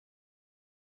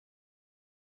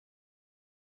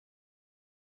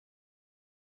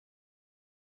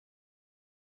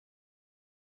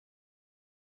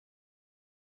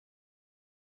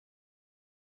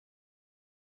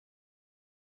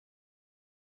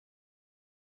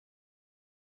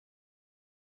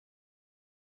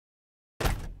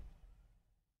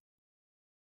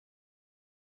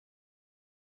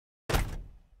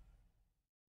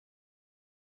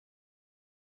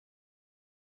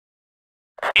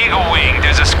Eagle Wing,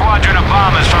 there's a squadron of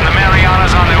bombers from the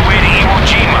Marianas on their way to Iwo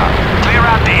Jima. Clear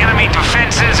out the enemy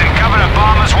defenses and cover the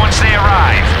bombers once they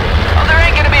arrive. Oh, there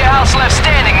ain't gonna be a house left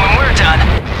standing when we're done.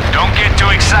 Don't get too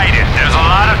excited. There's a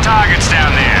lot of targets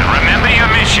down there. Remember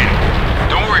your mission.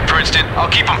 Don't worry, Princeton.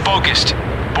 I'll keep them focused.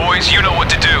 Boys, you know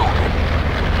what to do.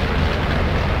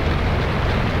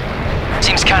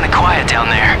 Seems kinda quiet down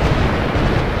there.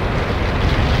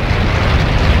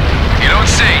 You don't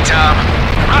say, Tom.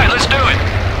 Right, let's do it.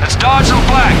 Let's dodge some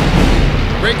flak.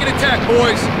 Break and attack,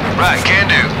 boys. Right, can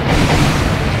do.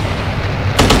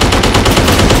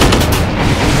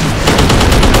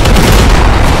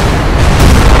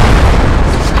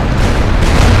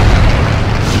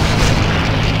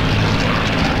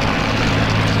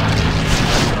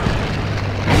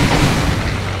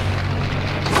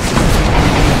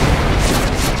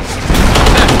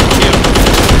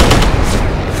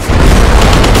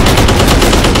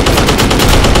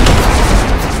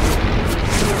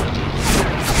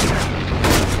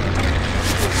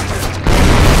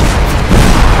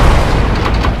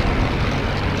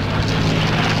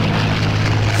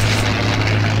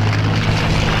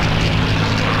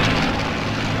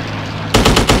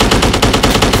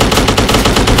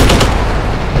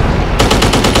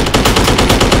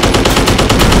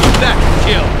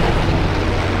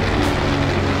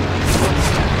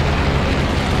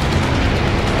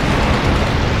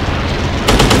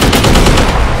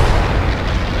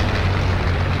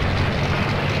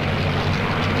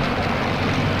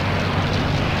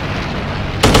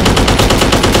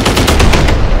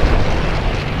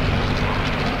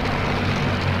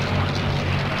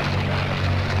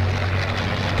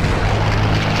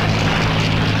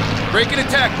 Break and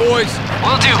attack, boys.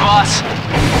 Will do, boss.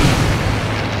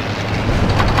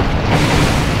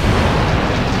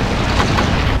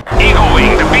 Eagle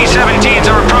Wing, the B-17s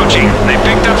are approaching. They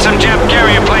picked up some Jap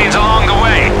carrier planes along the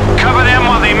way. Cover them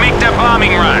while they make their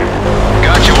bombing run.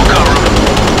 Gotcha, we'll cover them.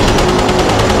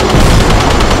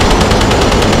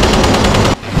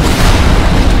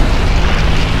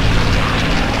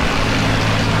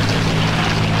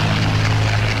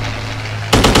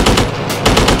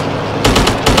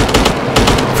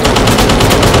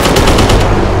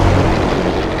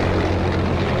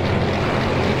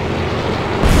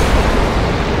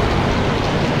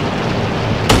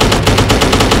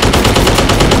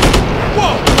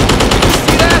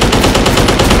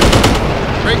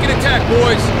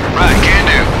 Boys. Right, can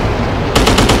do.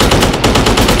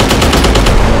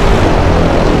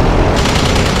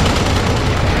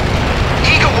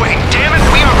 Eagle Wing, damn it,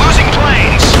 we are losing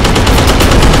planes.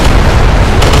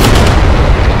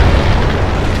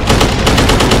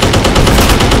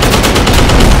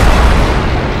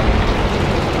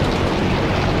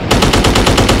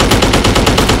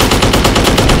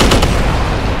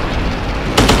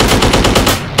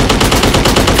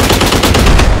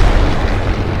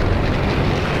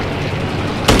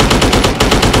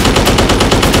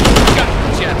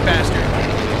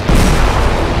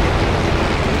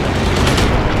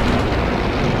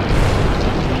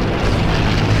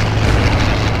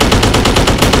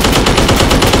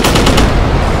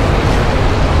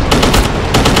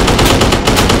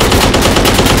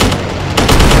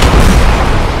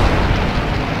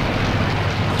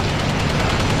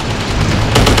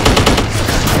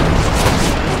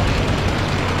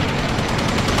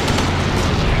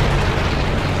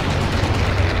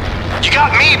 You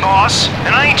got me, boss,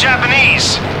 and I ain't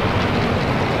Japanese.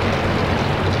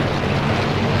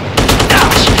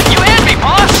 Ouch! You hit me,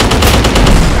 boss!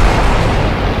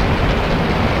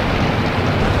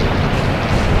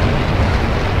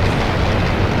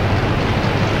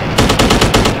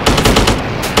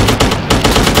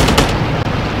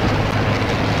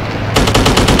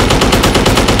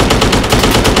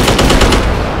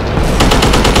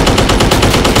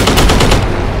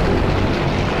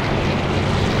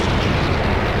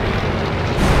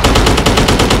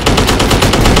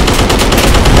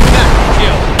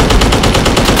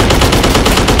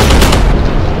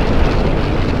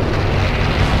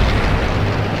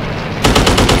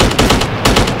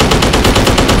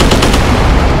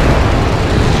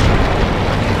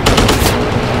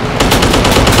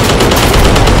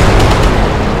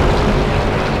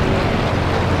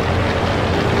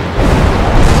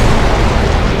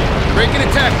 Break and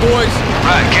attack, boys.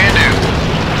 Right, can do.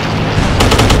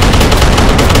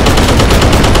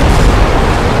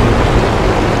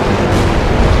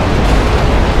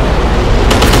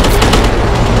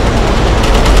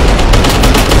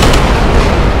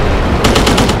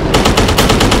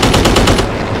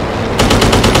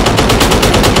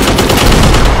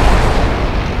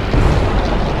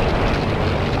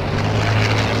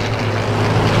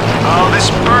 Oh, This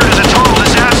bird is a total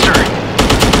disaster.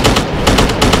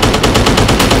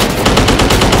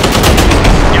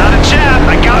 Got a chap.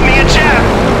 I got me a chap.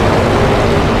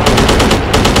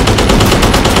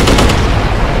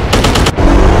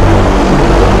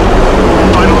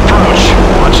 Final approach.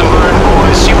 Watch and learn,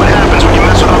 boys. See what happens when you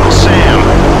mess with Uncle Sam.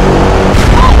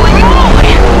 Holy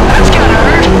moly! That's gotta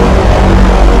hurt!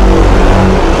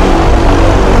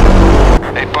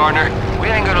 Hey, partner, we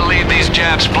ain't gonna leave these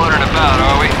Japs spluttering about,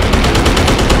 are we?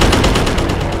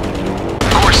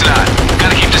 Of course not.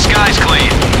 Gotta keep the skies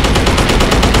clean.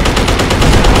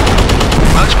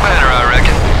 Much better, I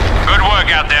reckon. Good work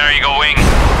out there, Eagle Wing.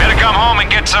 Better come home and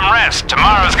get some rest.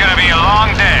 Tomorrow's gonna be a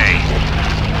long day.